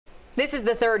This is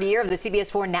the third year of the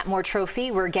CBS4 Nat Moore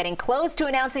Trophy. We're getting close to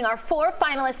announcing our 4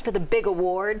 finalists for the big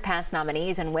award. Past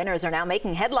nominees and winners are now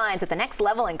making headlines at the next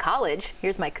level in college.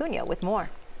 Here's Mike Cunha with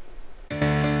more.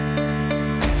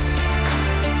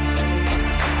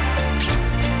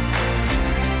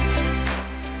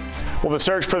 Well, the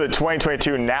search for the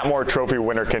 2022 Nat Moore Trophy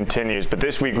winner continues, but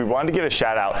this week we wanted to give a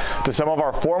shout out to some of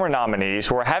our former nominees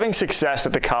who are having success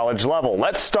at the college level.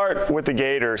 Let's start with the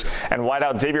Gators and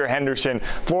wideout Xavier Henderson.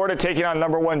 Florida taking on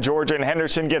 #1 Georgia, and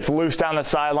Henderson gets loose down the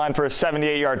sideline for a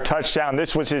 78-yard touchdown.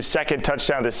 This was his second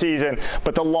touchdown of the season,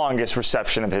 but the longest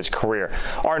reception of his career.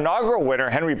 Our inaugural winner,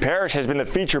 Henry Parrish, has been the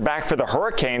feature back for the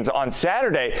Hurricanes. On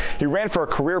Saturday, he ran for a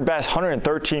career-best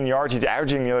 113 yards. He's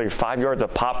averaging nearly 5 yards a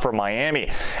pop for Miami.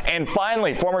 And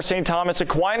finally, former St. Thomas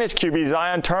Aquinas QB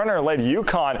Zion Turner led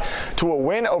UConn to a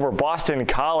win over Boston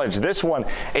College. This one,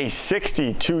 a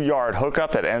 62-yard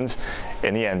hookup that ends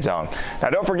in the end zone. Now,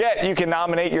 don't forget, you can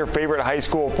nominate your favorite high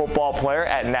school football player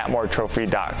at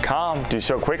natmoretrophy.com. Do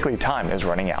so quickly. Time is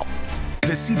running out.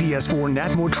 The CBS4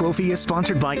 Nat Moore Trophy is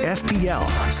sponsored by FPL.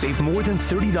 Save more than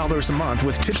 $30 a month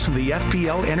with tips from the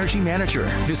FPL Energy Manager.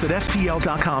 Visit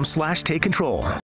FPL.com/takecontrol.